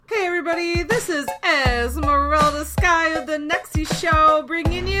everybody, this is Esmeralda Sky of the Nexie Show,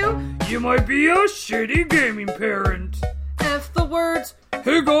 bringing you might be a shitty gaming parent. F the words,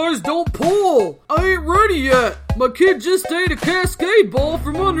 hey guys, don't pull! I ain't ready yet! My kid just ate a Cascade ball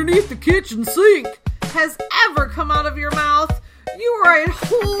from underneath the kitchen sink! has ever come out of your mouth. You are a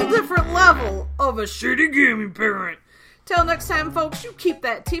whole different level of a Shitty gaming parent. Till next time, folks, you keep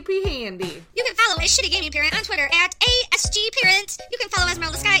that TP handy. You can follow a Shitty Gaming Parent on Twitter at ASGParent. You can follow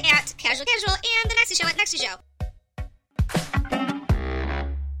Esmeralda Sky at Casual and The Nexie Show at Nexie Show.